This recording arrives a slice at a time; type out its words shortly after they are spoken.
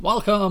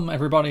Welcome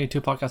everybody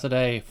to Podcast a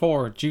Day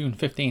for June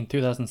 15th,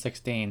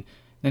 2016.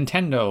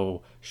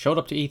 Nintendo showed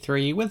up to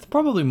E3 with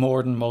probably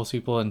more than most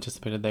people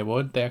anticipated they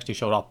would. They actually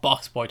showed off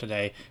Box Boy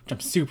today, which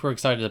I'm super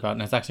excited about,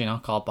 and it's actually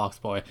not called Box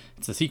Boy,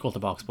 it's the sequel to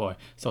Box Boy,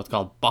 so it's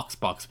called Box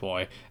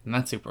Boy, and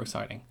that's super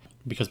exciting.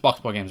 Because Box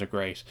Boy games are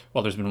great.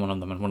 Well, there's been one of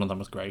them, and one of them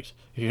was great.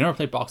 If you've never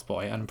played Box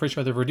Boy, and I'm pretty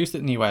sure they've reduced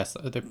it in the US,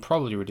 they've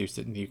probably reduced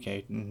it in the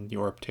UK and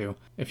Europe too.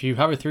 If you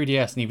have a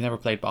 3DS and you've never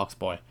played Box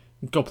Boy,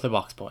 go play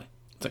Box Boy.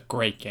 It's a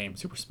great game,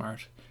 super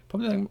smart.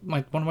 Probably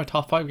like one of my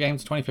top 5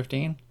 games of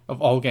 2015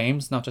 of all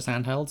games, not just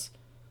handhelds.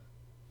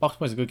 Box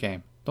Boy is a good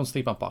game. Don't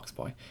sleep on Box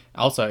Boy.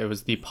 Also, it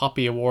was the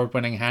Poppy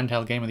Award-winning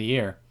handheld game of the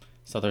year,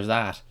 so there's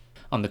that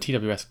on the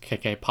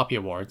TWSKK Poppy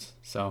Awards.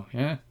 So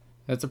yeah,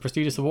 it's a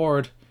prestigious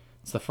award.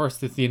 It's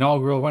the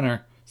inaugural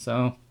winner.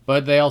 So,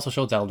 but they also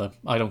showed Zelda.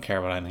 I don't care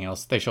about anything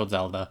else. They showed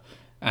Zelda,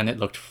 and it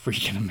looked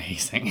freaking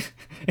amazing.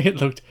 It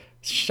looked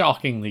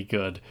shockingly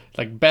good,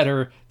 like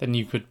better than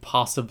you could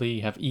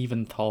possibly have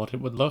even thought it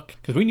would look,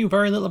 because we knew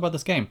very little about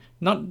this game.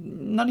 Not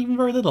even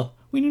very little.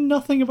 We knew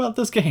nothing about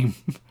this game.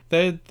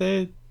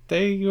 they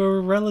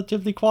were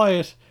relatively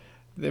quiet.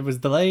 It was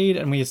delayed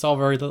and we saw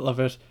very little of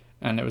it,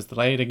 and it was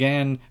delayed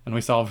again and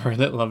we saw very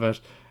little of it,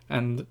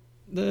 and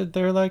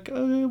they're like,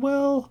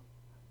 well,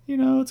 you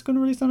know, it's going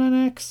to release on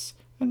NX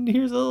and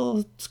here's a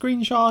little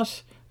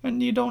screenshot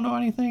and you don't know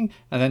anything.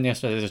 And then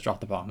yesterday they just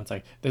dropped the bomb. It's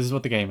like, this is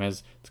what the game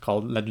is. It's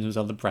called Legend of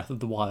Zelda Breath of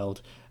the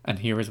Wild. And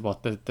here is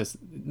what this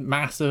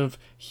massive,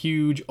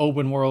 huge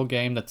open world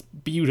game that's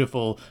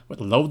beautiful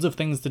with loads of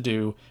things to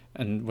do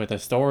and with a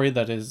story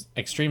that is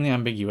extremely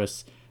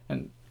ambiguous,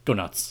 and go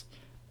nuts.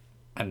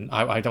 And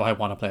I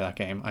want to play that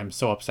game. I'm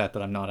so upset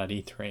that I'm not at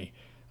E3.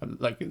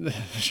 Like,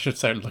 I should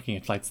start looking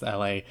at flights to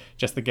LA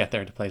just to get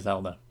there to play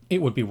Zelda.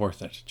 It would be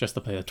worth it just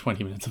to play the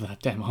 20 minutes of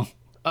that demo.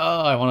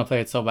 Oh, I want to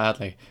play it so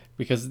badly,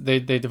 because they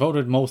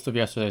devoted most of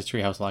yesterday's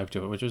Treehouse Live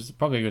to it, which was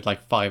probably a good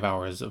 5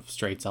 hours of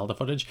straight Zelda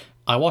footage.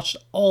 I watched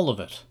all of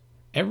it.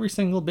 Every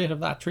single bit of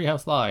that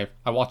Treehouse Live,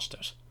 I watched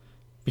it.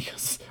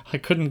 Because I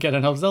couldn't get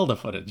enough Zelda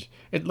footage.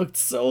 It looked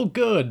so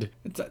good.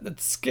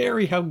 It's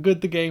scary how good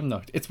the game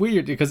looked. It's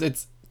weird because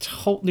it's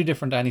totally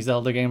different to any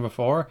Zelda game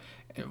before.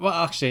 Well,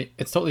 actually,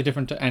 it's totally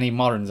different to any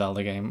modern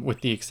Zelda game,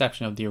 with the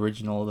exception of the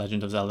original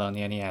Legend of Zelda on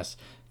the NES.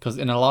 Because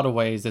in a lot of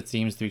ways, it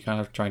seems to be kind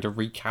of trying to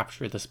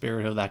recapture the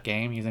spirit of that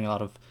game, using a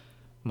lot of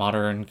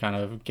modern kind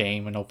of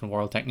game and open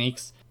world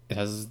techniques. It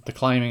has the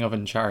climbing of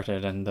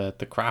Uncharted and the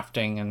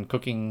crafting and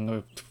cooking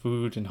of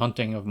food and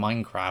hunting of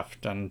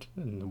Minecraft and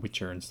The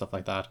Witcher and stuff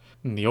like that.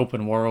 And the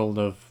open world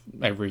of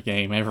every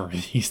game ever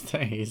these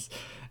days.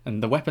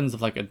 And the weapons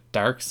of like a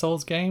Dark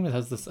Souls game, it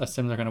has a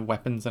similar kind of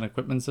weapons and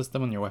equipment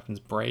system, and your weapons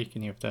break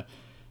and you have to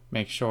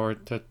make sure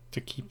to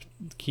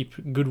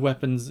keep good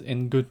weapons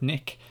in good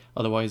nick,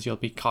 otherwise you'll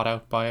be caught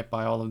out by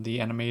all of the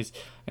enemies,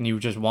 and you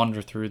just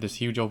wander through this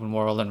huge open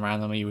world and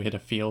randomly you hit a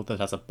field that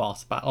has a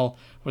boss battle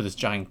where this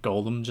giant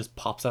golem just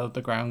pops out of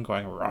the ground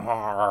going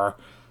roar.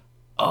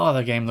 Oh,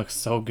 the game looks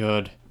so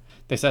good.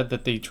 They said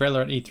that the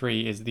trailer at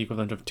E3 is the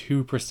equivalent of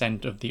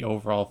 2% of the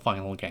overall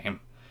final game,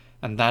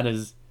 and that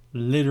is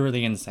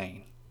literally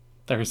insane.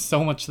 There is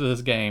so much to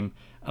this game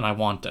and I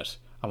want it.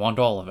 I want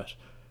all of it.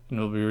 And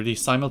it will be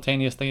released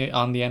simultaneously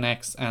on the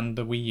NX and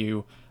the Wii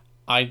U.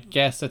 I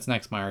guess it's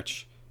next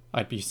March.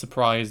 I'd be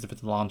surprised if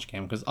it's a launch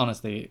game, because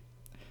honestly,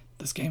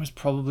 this game is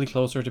probably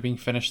closer to being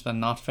finished than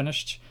not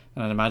finished,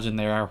 and I'd imagine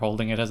they are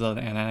holding it as an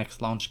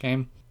NX launch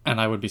game. And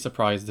I would be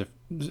surprised if...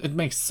 It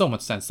makes so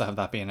much sense to have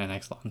that be an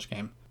NX launch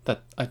game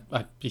that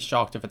I'd be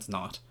shocked if it's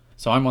not.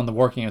 So I'm on the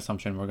working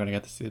assumption we're going to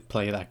get to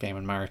play that game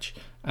in March,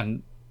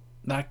 and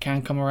that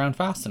can't come around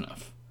fast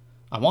enough.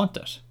 I want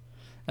it.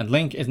 And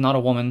Link is not a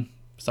woman.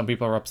 Some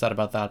people are upset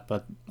about that,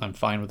 but I'm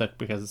fine with it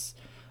because,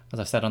 as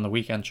I said on the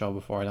weekend show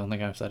before, I don't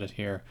think I've said it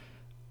here,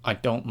 I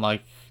don't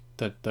like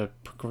the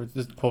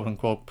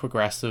quote-unquote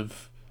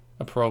progressive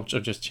approach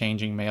of just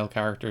changing male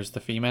characters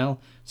to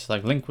female. It's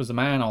like Link was a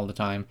man all the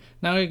time.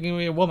 Now you can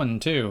be a woman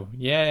too.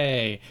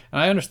 Yay!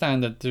 And I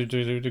understand that to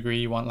a degree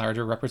you want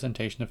larger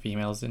representation of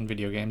females in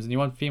video games and you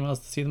want females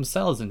to see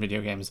themselves in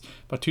video games.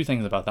 But two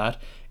things about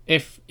that.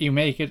 If you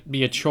make it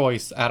be a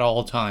choice at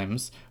all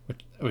times,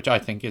 which I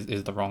think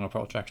is the wrong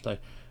approach actually,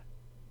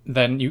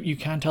 then you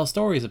can't tell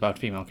stories about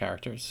female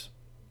characters.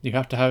 You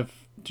have to have...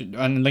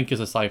 And Link is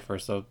a cipher,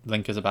 so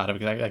Link is a bad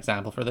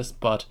example for this,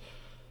 but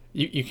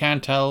you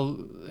can't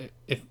tell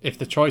if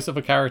the choice of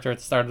a character at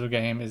the start of the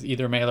game is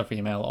either male or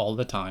female all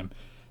the time,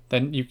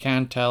 then you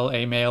can't tell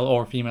a male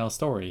or female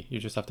story. You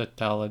just have to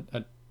tell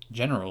a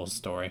general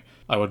story.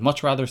 I would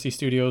much rather see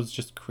studios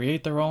just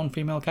create their own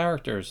female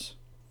characters.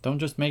 Don't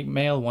just make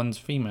male ones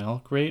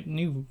female. Create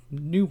new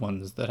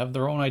ones that have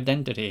their own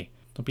identity.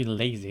 Don't be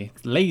lazy.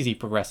 It's lazy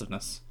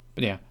progressiveness.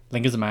 But yeah,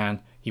 Link is a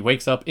man. He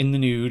wakes up in the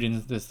nude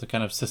in this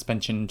kind of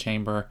suspension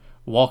chamber,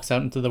 walks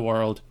out into the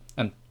world,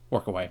 and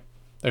work away.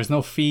 There's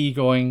no Fee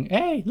going,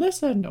 hey,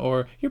 listen,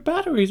 or your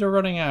batteries are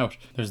running out.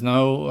 There's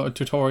no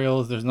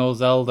tutorials. There's no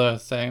Zelda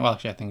saying, well,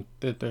 actually, I think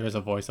there is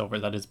a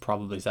voiceover that is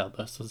probably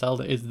Zelda. So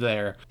Zelda is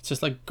there. It's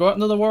just like, go out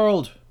into the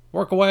world,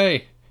 work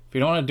away, If you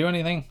don't want to do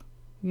anything,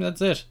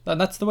 that's it. And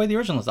that's the way the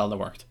original Zelda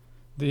worked.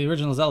 The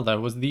original Zelda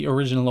was the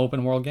original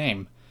open world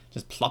game.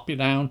 Just plop you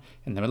down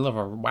in the middle of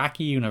a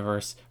wacky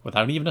universe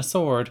without even a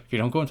sword. If you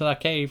don't go into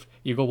that cave,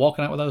 you go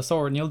walking out without a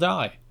sword and you'll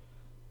die.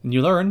 And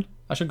you learn,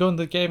 I should go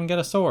into the cave and get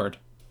a sword.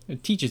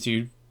 It teaches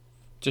you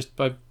just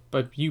by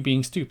you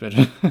being stupid,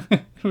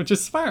 which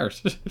is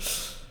smart.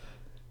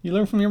 You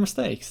learn from your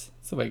mistakes.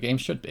 That's the way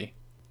games should be.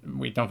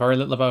 We know very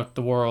little about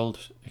the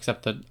world,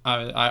 except that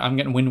I'm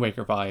getting Wind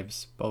Waker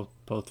vibes,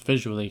 both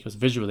visually, because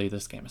visually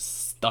this game is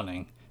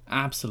stunning.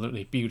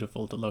 Absolutely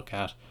beautiful to look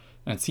at.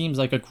 And it seems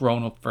like a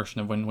grown-up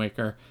version of Wind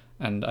Waker,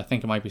 and I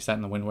think it might be set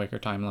in the Wind Waker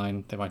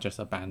timeline. They might just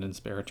abandon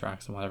Spirit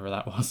Tracks and whatever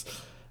that was.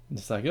 And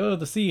it's like, oh,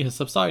 the sea has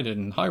subsided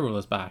and Hyrule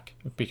is back.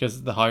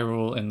 Because the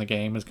Hyrule in the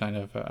game is kind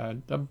of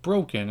a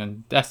broken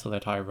and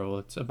desolate Hyrule.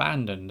 It's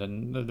abandoned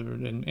and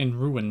in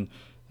ruin,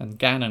 and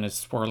Ganon is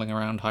swirling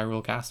around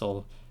Hyrule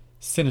Castle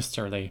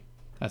sinisterly,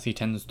 as he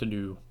tends to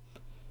do.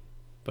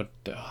 But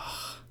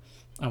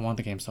I want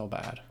the game so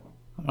bad.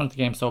 I want the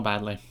game so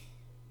badly.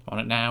 I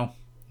want it now.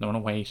 I don't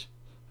want to wait.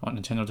 I want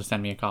Nintendo to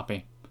send me a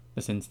copy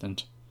this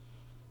instant.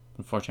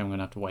 Unfortunately, I'm going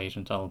to have to wait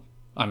until,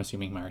 I'm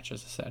assuming March,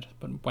 as I said,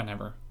 but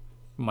whenever.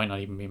 It might not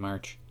even be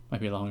March. It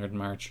might be longer than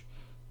March.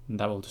 And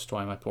that will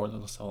destroy my poor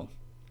little soul.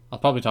 I'll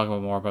probably talk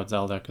about more about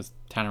Zelda, because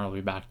Tanner will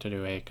be back to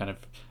do a kind of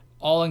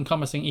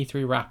all-encompassing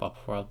E3 wrap-up,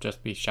 where I'll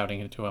just be shouting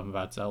it to him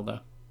about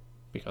Zelda,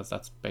 because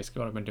that's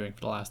basically what I've been doing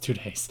for the last 2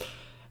 days.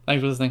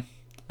 Thanks for listening,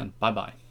 and bye-bye.